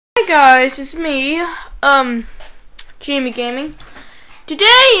Hi guys, it's me, Jamie Gaming.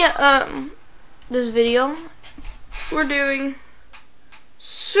 Today, this video, we're doing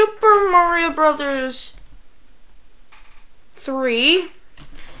Super Mario Brothers 3.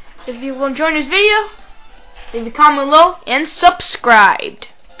 If you want to join this video, leave a comment below and subscribe.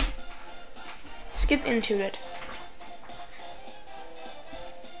 Let's get into it.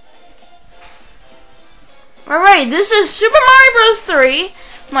 Alright, this is Super Mario Bros. 3,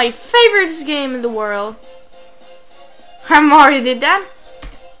 my favorite game in the world. I'm already did that.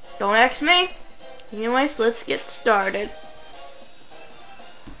 Don't ask me. Anyways, let's get started.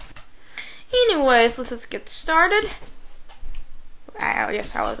 Let's get started. I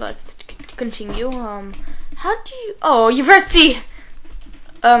guess I was like to continue. How do you? Oh, you press C.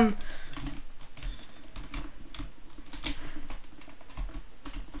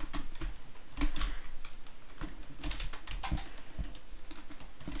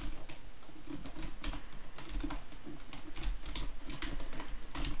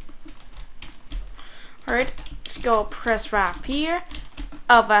 Alright, let's go press right here,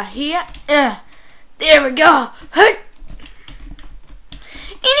 over here, there we go. Hey.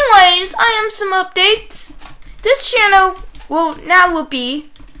 Anyways, I have some updates. This channel will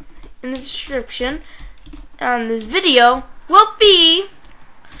be in the description. This video will be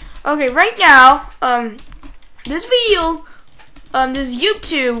okay. Right now, this video, this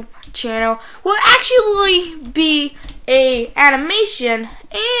YouTube channel will actually be a animation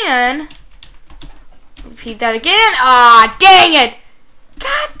and. Repeat that again. Ah, dang it!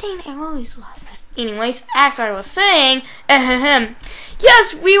 God dang it! I always lost that. Anyways, as I was saying,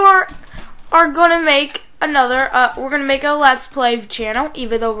 yes, we are gonna make another. We're gonna make a Let's Play channel,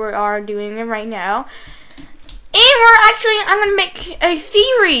 even though we are doing it right now. And I'm gonna make a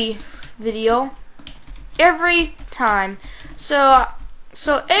theory video every time. So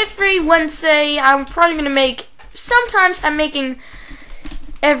every Wednesday, I'm probably gonna make. Sometimes I'm making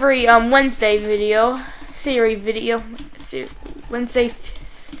every Wednesday video. Theory video, Wednesday,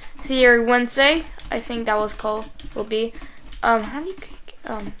 Theory Wednesday. I think that was called. Will be. How do you?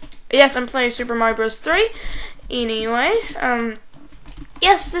 Yes, I'm playing Super Mario Bros. 3. Anyways,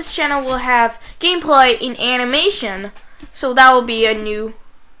 yes, this channel will have gameplay in animation, so that will be a new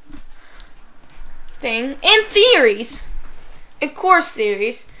thing. And theories, of course,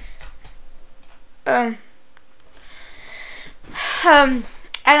 theories.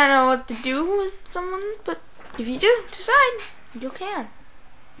 I don't know what to do with someone, but if you do decide, you can.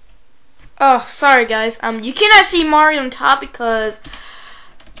 Oh, sorry guys. You cannot see Mario on top because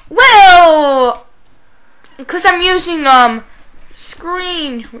I'm using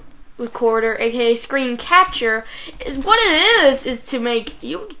screen recorder, aka screen capture. What it is to make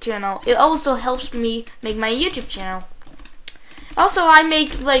YouTube channel. It also helps me make my YouTube channel. Also, I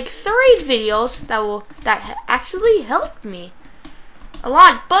make like 3 videos that actually helped me a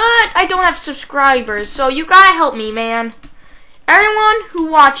lot, but I don't have subscribers, so you gotta help me, man. Everyone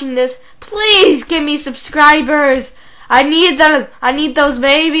who watching this, please give me subscribers. I need them. I need those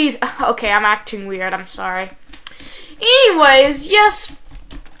babies. Okay, I'm acting weird. I'm sorry. Anyways, yes.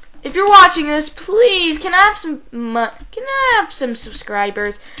 If you're watching this, please can I have some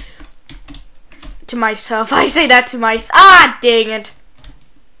subscribers? To myself, I say that to myself. Ah, dang it.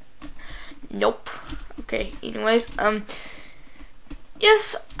 Nope. Okay. Anyways,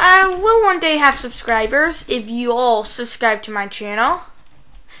 yes, I will one day have subscribers if you all subscribe to my channel.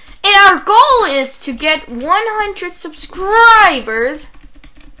 And our goal is to get 100 subscribers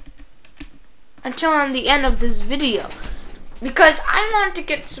until the end of this video. Because I want to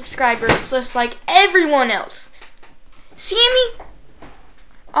get subscribers just like everyone else. Sammy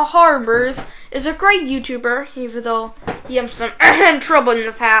Harbors is a great YouTuber, even though he had some trouble in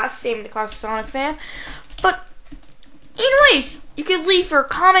the past, same the classic Sonic fan. But anyways, you can leave a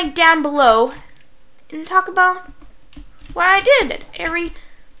comment down below and talk about what I did at every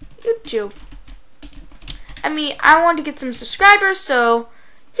YouTube. I mean, I want to get some subscribers, so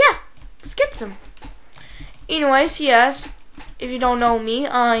yeah, let's get some. Anyways, yes, if you don't know me,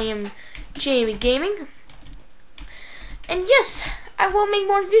 I am Jamie Gaming. And yes, I will make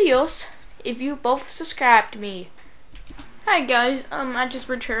more videos if you both subscribe to me. Hi guys, I just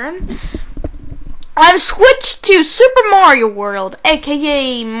returned. I've switched to Super Mario World,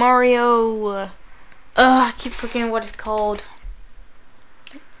 aka Mario. I keep forgetting what it's called.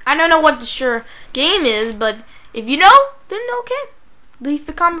 I don't know what the sure game is, but if you know, then okay. Leave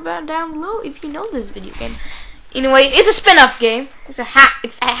a comment down below if you know this video game. Anyway, it's a spin-off game. It's a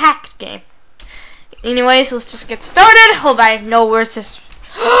hacked game. Anyways, let's just get started. Hope I know where's this.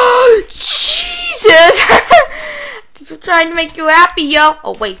 Jesus! Just trying to make you happy, yo.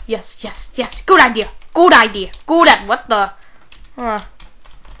 Oh wait, yes. Good idea. What the?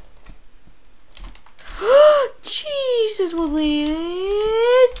 Jesus,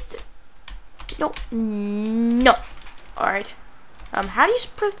 Willis. No. All right. How do you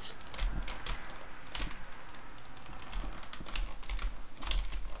press?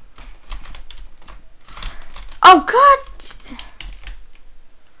 Oh God.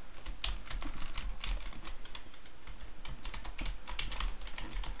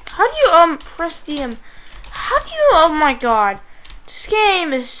 How do you press the How do you? Oh my God, this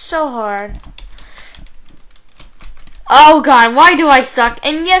game is so hard. Oh God, why do I suck?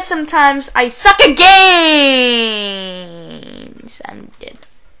 And yes, sometimes I suck at games. I'm dead.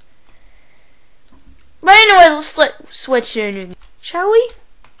 But anyways, let's switch to a new game, shall we?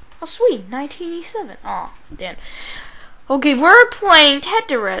 Oh sweet, 1987. Oh damn. Okay, we're playing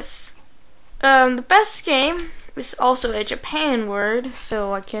Tetris. The best game is also a Japan word,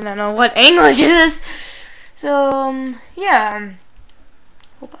 so I cannot know what English it is. So yeah.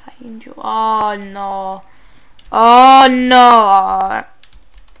 Hope I enjoy. Oh no.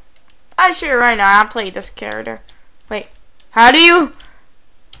 I should right now. I play this character. Wait. How do you?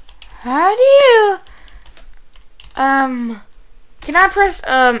 Can I press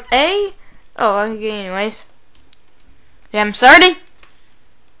A? Oh, okay. Anyways. Yeah, I'm starting.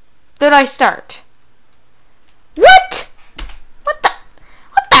 Did I start? What? What the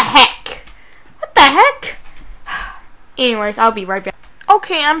heck? Anyways, I'll be right back.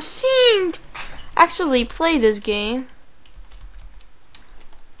 Okay, I'm seeing actually play this game.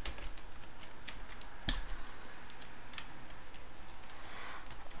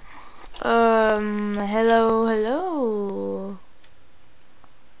 Hello.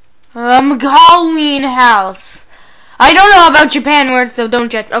 Halloween house. I don't know about Japan words, so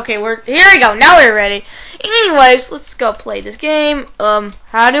don't judge. Okay, here we go. Now we're ready. Anyways, let's go play this game.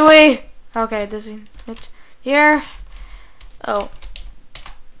 How do we? Okay, this is it here. Oh,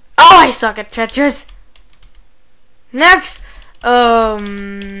 I suck at Tetris. Next, how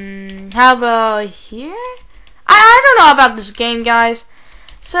about here? I don't know about this game, guys.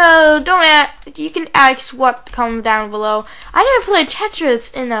 So you can ask what comment down below. I didn't play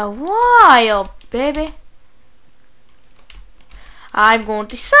Tetris in a while, baby. I'm going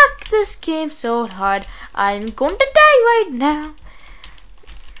to suck this game so hard. I'm going to die right now.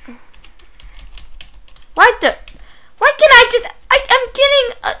 Why can't I just? I'm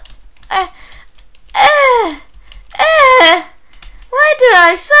getting. Why did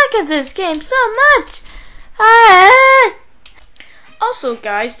I suck at this game so much? Also,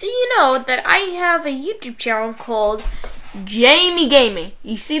 guys, do you know that I have a YouTube channel called Jamie Gaming?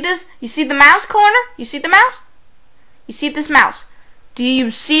 You see this? You see the mouse corner? You see the mouse? You see this mouse? Do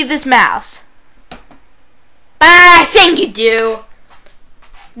you see this mouse? I think you do.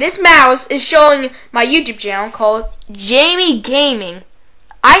 This mouse is showing my YouTube channel called Jamie Gaming.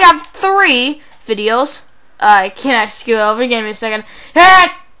 I have 3 videos. I cannot scoot over. Give me a second. Oh,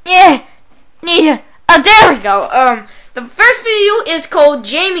 there we go. The first video is called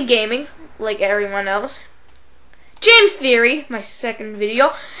Jamie Gaming, like everyone else. James Theory, my second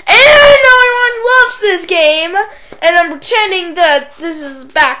video. And everyone loves this game. And I'm pretending that this is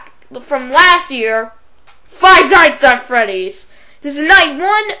back from last year. Five Nights at Freddy's. This is night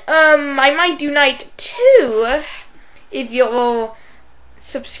 1. I might do night 2 if you'll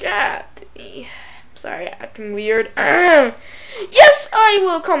subscribe to me. Sorry, acting weird. Yes, I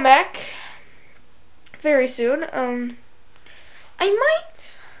will come back very soon. I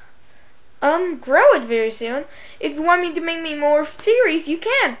might grow it very soon. If you want me to make me more theories, you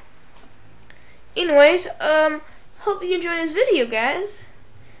can. Anyways, hope you enjoyed this video, guys.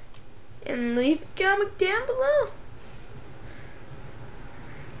 And leave a comment down below.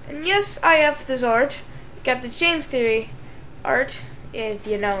 And yes, I have this art. Got the James Theory art, if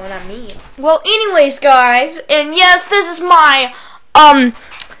you know what I mean. Well, anyways, guys, and yes, this is my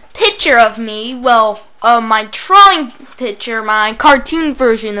picture of me. Well, my drawing picture, my cartoon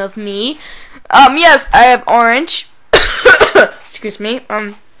version of me. Yes, I have orange. Excuse me.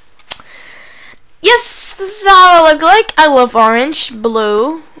 Yes, this is how I look like. I love orange,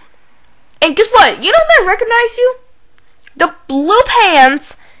 blue. And guess what? You know that I recognize you? The blue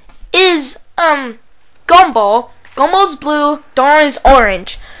pants is Gumball. Gumball's blue, Dawn is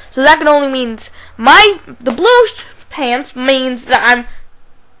orange. So that can only means the blue pants means that I'm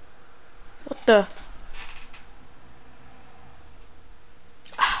what the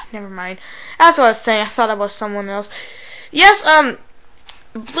never mind. That's what I was saying. I thought I was someone else. Yes,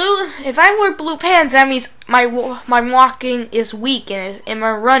 blue. If I wear blue pants, that means my walking is weak and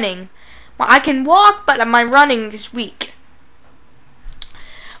my running. Well, I can walk, but my running is weak.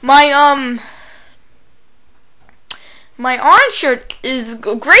 My orange shirt is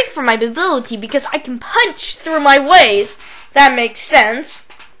great for my mobility because I can punch through my ways. That makes sense.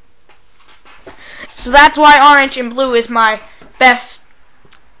 So that's why orange and blue is my best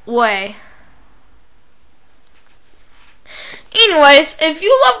way. Anyways, if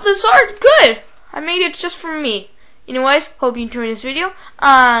you love this art, good. I made it just for me. Anyways, hope you enjoyed this video.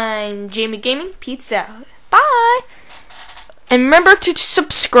 I'm Jamie Gaming. Peace out. Bye. And remember to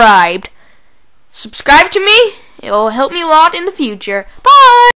subscribe. Subscribe to me. It will help me a lot in the future. Bye.